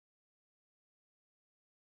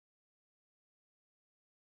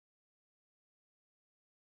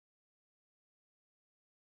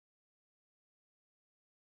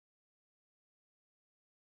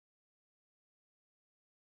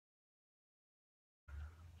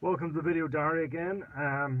Welcome to the video diary again.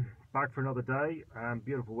 Back for another day.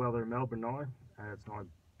 Beautiful weather in Melbourne now. It's now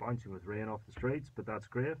bouncing with rain off the streets, but that's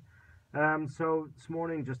great. So this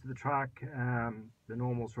morning, just to the track, the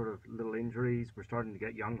normal sort of little injuries. We're starting to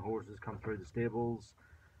get young horses come through the stables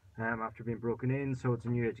after being broken in, so it's a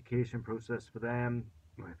new education process for them.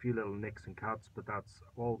 A few little nicks and cuts, but that's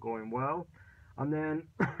all going well. And then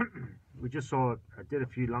we just did a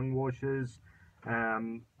few lung washes.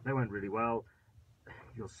 They went really well.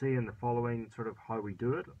 You'll see in the following sort of how we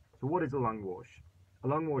do it. So what is a lung wash? A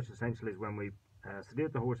lung wash essentially is when we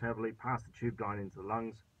sedate the horse heavily, pass the tube down into the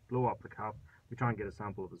lungs, blow up the cup, we try and get a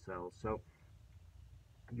sample of the cells. So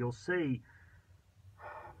you'll see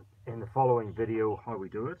in the following video how we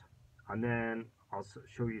do it, and then I'll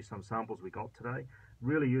show you some samples we got today.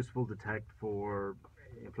 Really useful to detect for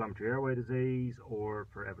inflammatory airway disease or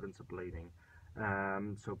for evidence of bleeding.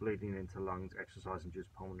 So bleeding into lungs,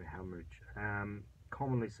 exercise-induced pulmonary hemorrhage.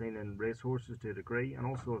 Commonly seen in racehorses to a degree, and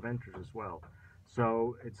also eventers as well.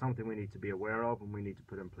 So it's something we need to be aware of, and we need to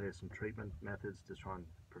put in place some treatment methods to try and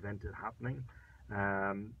prevent it happening,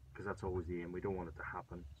 because that's always the aim. We don't want it to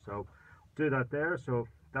happen. So do that there. So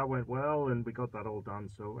that went well, and we got that all done.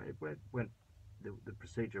 So it went the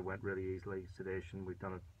procedure went really easily. Sedation, we've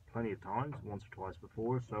done it plenty of times, once or twice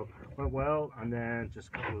before, so went well. And then just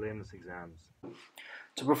a couple of lameness exams.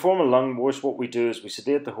 To perform a lung wash, what we do is we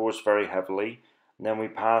sedate the horse very heavily, and then we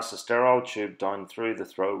pass a sterile tube down through the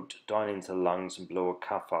throat, down into the lungs, and blow a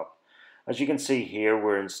cuff up. As you can see here,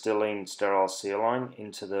 we're instilling sterile saline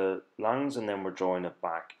into the lungs, and then we're drawing it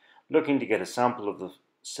back. Looking to get a sample of the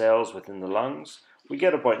cells within the lungs. We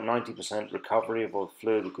get about 90% recovery of all the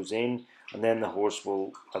fluid that goes in, and then the horse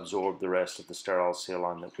will absorb the rest of the sterile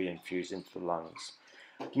saline that we infuse into the lungs.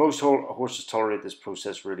 Most horses tolerate this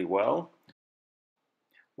process really well.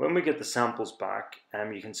 When we get the samples back,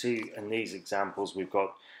 you can see in these examples we've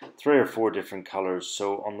got 3 or 4 different colors.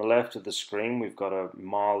 So on the left of the screen we've got a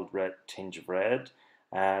mild red tinge of red,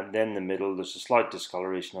 and then in the middle there's a slight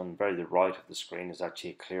discoloration. On the very right of the screen is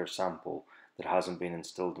actually a clear sample that hasn't been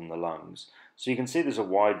instilled in the lungs. So you can see there's a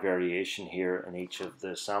wide variation here in each of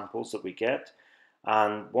the samples that we get,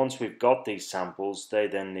 and once we've got these samples, they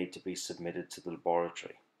then need to be submitted to the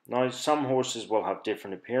laboratory. Now some horses will have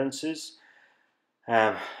different appearances.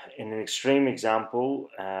 In an extreme example,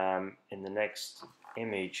 in the next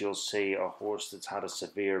image you'll see a horse that's had a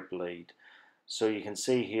severe bleed. So you can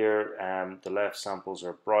see here the left samples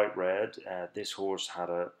are bright red. This horse had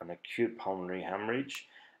an acute pulmonary hemorrhage,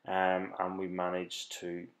 and we managed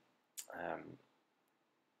to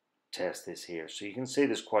test this here. So you can see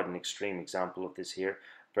there's quite an extreme example of this here,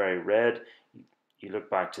 very red. You look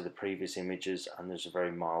back to the previous images and there's a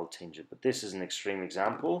very mild tinge, but this is an extreme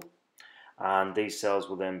example. And these cells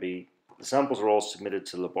will then the samples are all submitted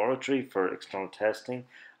to the laboratory for external testing.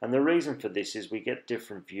 And the reason for this is we get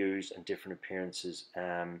different views and different appearances.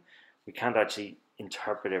 We can't actually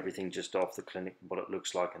interpret everything just off the clinic, what it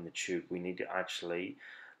looks like in the tube. We need to actually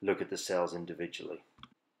look at the cells individually.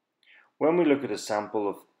 When we look at a sample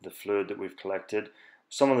of the fluid that we've collected,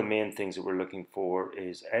 some of the main things that we're looking for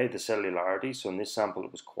is A, the cellularity. So in this sample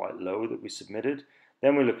it was quite low that we submitted.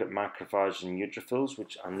 Then we look at macrophages and neutrophils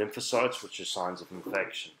and lymphocytes, which are signs of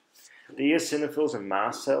infection. The eosinophils and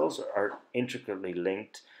mast cells are intricately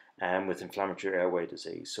linked with inflammatory airway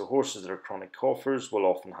disease. So horses that are chronic coughers will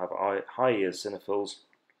often have high eosinophils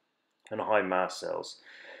and high mast cells.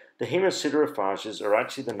 The hemosiderophages are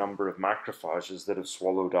actually the number of macrophages that have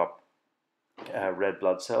swallowed up red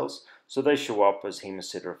blood cells. So they show up as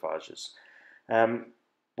hemosiderophages.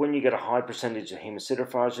 When you get a high percentage of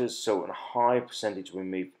hemosiderophages, so in a high percentage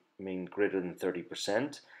we mean greater than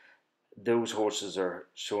 30%, those horses are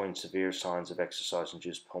showing severe signs of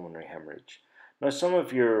exercise-induced pulmonary hemorrhage. Now, some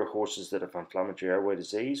of your horses that have inflammatory airway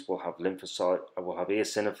disease will have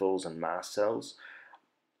eosinophils and mast cells,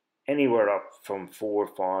 anywhere up from 4,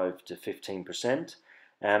 5 to 15%.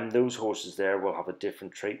 Those horses there will have a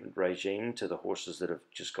different treatment regime to the horses that have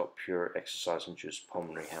just got pure exercise-induced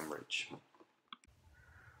pulmonary hemorrhage.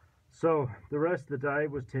 So the rest of the day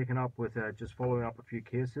was taken up with just following up a few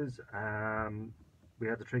cases. We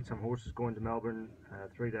had to treat some horses going to Melbourne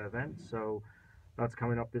 3-day event, so that's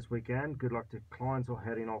coming up this weekend. Good luck to clients all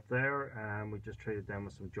heading off there. We just treated them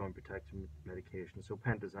with some joint protection medication, so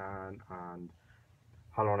pentazan and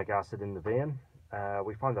hyaluronic acid in the vein.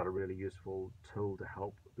 We found that a really useful tool to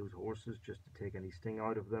help those horses, just to take any sting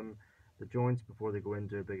out of them, the joints, before they go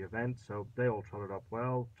into a big event. So they all trotted up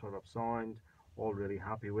well, trotted up sound. All really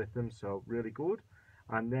happy with them, so really good.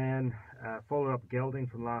 And then followed up gelding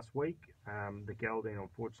from last week. The gelding,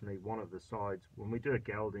 unfortunately, one of the sides, when we do a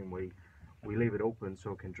gelding, we we leave it open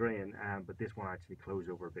so it can drain, but this one actually closed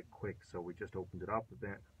over a bit quick, so we just opened it up a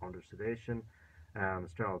bit under sedation.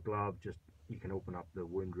 Sterile glove, just you can open up the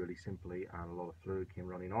wound really simply, and a lot of fluid came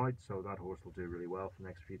running out, so that horse will do really well for the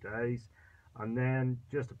next few days. And then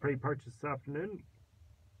just a pre-purchase this afternoon,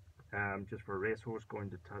 just for a racehorse going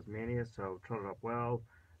to Tasmania, so trotted up well.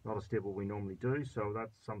 Not a stable we normally do, so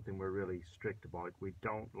that's something we're really strict about. We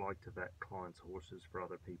don't like to vet clients' horses for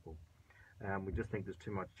other people. We just think there's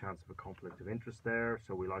too much chance of a conflict of interest there,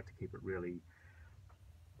 so we like to keep it really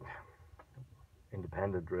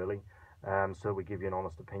independent, really. So we give you an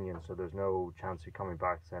honest opinion, so there's no chance of you coming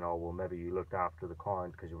back saying, oh, well, maybe you looked after the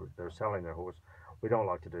client because they're selling their horse. We don't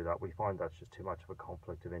like to do that. We find that's just too much of a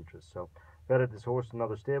conflict of interest. So vetted this horse in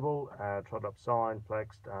another stable, trotted up sign,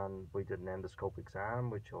 flexed, and we did an endoscope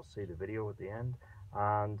exam, which you'll see the video at the end,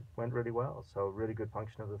 and went really well. So really good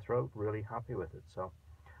function of the throat, really happy with it. So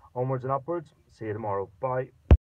onwards and upwards. See you tomorrow. Bye.